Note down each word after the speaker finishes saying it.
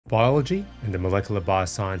Biology and the molecular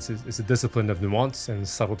biosciences is a discipline of nuance and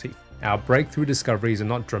subtlety. Our breakthrough discoveries are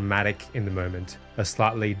not dramatic in the moment. A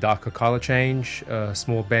slightly darker color change, a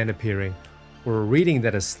small band appearing, or a reading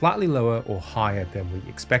that is slightly lower or higher than we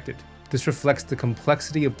expected. This reflects the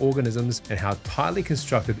complexity of organisms and how tightly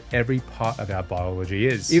constructed every part of our biology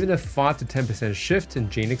is. Even a 5 to 10% shift in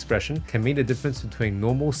gene expression can mean a difference between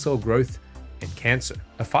normal cell growth and cancer.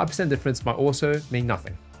 A 5% difference might also mean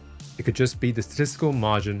nothing. It could just be the statistical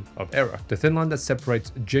margin of error. The thin line that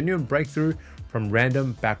separates genuine breakthrough from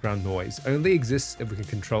random background noise only exists if we can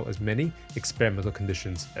control as many experimental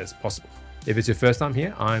conditions as possible. If it's your first time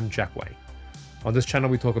here, I'm Jack Wang. On this channel,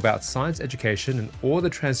 we talk about science education and all the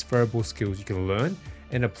transferable skills you can learn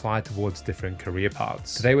and apply towards different career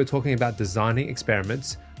paths. Today, we're talking about designing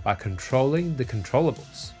experiments by controlling the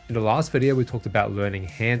controllables. In the last video, we talked about learning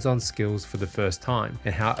hands-on skills for the first time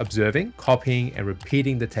and how observing, copying, and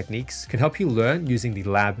repeating the techniques can help you learn using the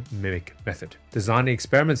lab mimic method. Designing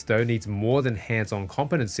experiments, though, needs more than hands-on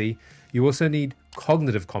competency. You also need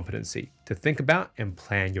cognitive competency to think about and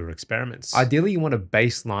plan your experiments. Ideally, you want a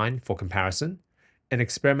baseline for comparison, an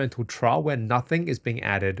experimental trial where nothing is being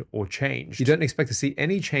added or changed. You don't expect to see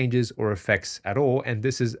any changes or effects at all, and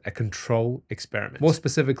this is a control experiment, more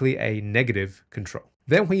specifically a negative control.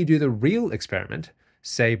 Then when you do the real experiment,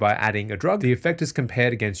 say by adding a drug, the effect is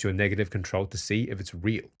compared against your negative control to see if it's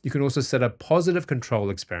real. You can also set up positive control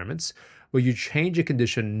experiments where you change a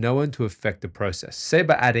condition known to affect the process, say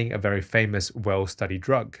by adding a very famous, well-studied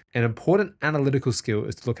drug. An important analytical skill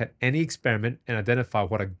is to look at any experiment and identify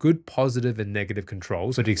what are good positive and negative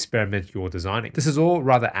controls for the experiment you're designing. This is all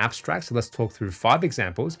rather abstract, so let's talk through 5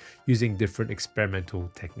 examples using different experimental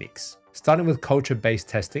techniques. Starting with culture-based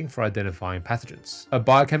testing for identifying pathogens. A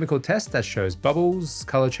biochemical test that shows bubbles,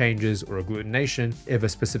 color changes, or agglutination if a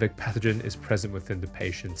specific pathogen is present within the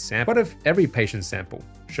patient's sample. What if every patient sample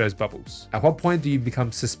shows bubbles? At what point do you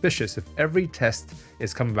become suspicious if every test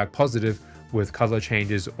is coming back positive with color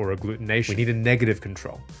changes or agglutination? We need a negative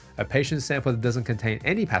control. A patient sample that doesn't contain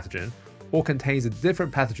any pathogen or contains a different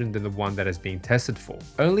pathogen than the one that is being tested for.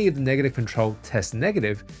 Only if the negative control tests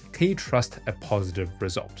negative can you trust a positive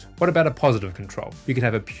result. What about a positive control? You can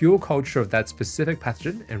have a pure culture of that specific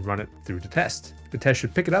pathogen and run it through the test. The test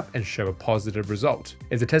should pick it up and show a positive result.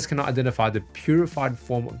 If the test cannot identify the purified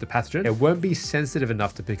form of the pathogen, it won't be sensitive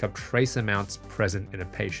enough to pick up trace amounts present in a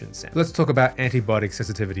patient's sample. Let's talk about antibiotic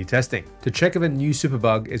sensitivity testing. To check if a new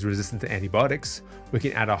superbug is resistant to antibiotics, we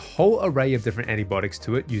can add a whole array of different antibiotics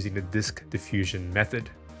to it using the disk diffusion method.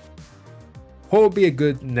 What would be a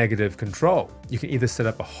good negative control? You can either set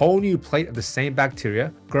up a whole new plate of the same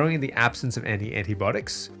bacteria growing in the absence of any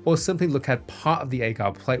antibiotics, or simply look at part of the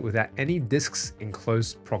agar plate without any discs in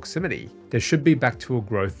close proximity. There should be bacterial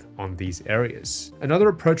growth on these areas. Another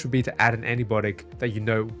approach would be to add an antibiotic that you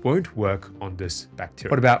know won't work on this bacteria.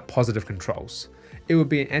 What about positive controls? It would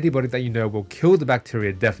be an antibiotic that you know will kill the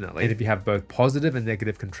bacteria definitely. And if you have both positive and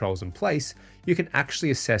negative controls in place, you can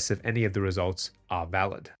actually assess if any of the results are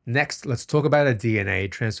valid. Next, let's talk about a DNA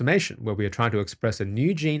transformation where we are trying to express a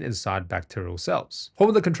new gene inside bacterial cells. What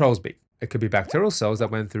will the controls be? It could be bacterial cells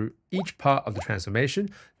that went through each part of the transformation,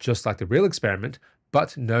 just like the real experiment,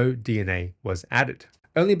 but no DNA was added.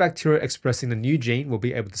 Only bacteria expressing the new gene will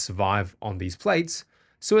be able to survive on these plates,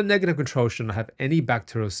 so a negative control should not have any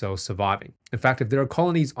bacterial cells surviving. In fact, if there are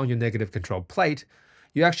colonies on your negative control plate,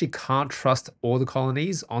 you actually can't trust all the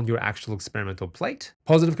colonies on your actual experimental plate.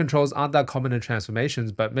 Positive controls aren't that common in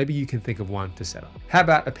transformations, but maybe you can think of one to set up. How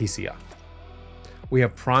about a PCR? We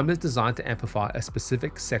have primers designed to amplify a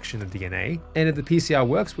specific section of DNA, and if the PCR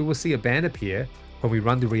works, we will see a band appear when we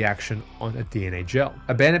run the reaction on a DNA gel.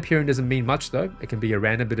 A band appearing doesn't mean much though. It can be a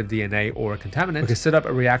random bit of DNA or a contaminant. We can set up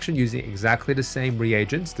a reaction using exactly the same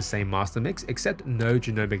reagents, the same master mix, except no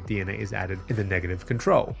genomic DNA is added in the negative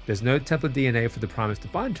control. There's no template DNA for the primers to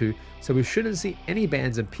bind to, so we shouldn't see any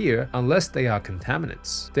bands appear unless they are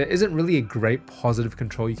contaminants. There isn't really a great positive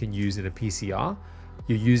control you can use in a PCR.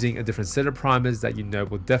 You're using a different set of primers that you know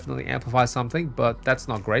will definitely amplify something, but that's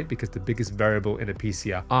not great because the biggest variable in a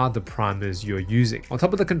PCR are the primers you're using. On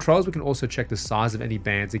top of the controls, we can also check the size of any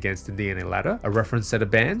bands against the DNA ladder, a reference set of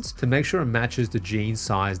bands, to make sure it matches the gene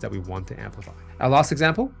size that we want to amplify. Our last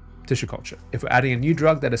example, tissue culture. If we're adding a new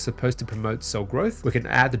drug that is supposed to promote cell growth, we can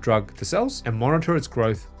add the drug to cells and monitor its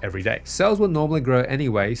growth every day. Cells will normally grow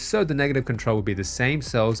anyway, so the negative control will be the same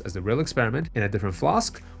cells as the real experiment in a different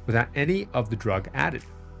flask without any of the drug added.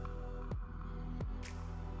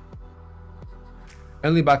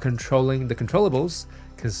 Only by controlling the controllables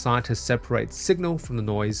can scientists separate signal from the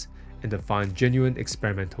noise and define genuine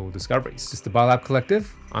experimental discoveries. This is the Biolab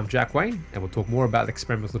Collective. I'm Jack Wang, and we'll talk more about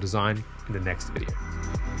experimental design in the next video.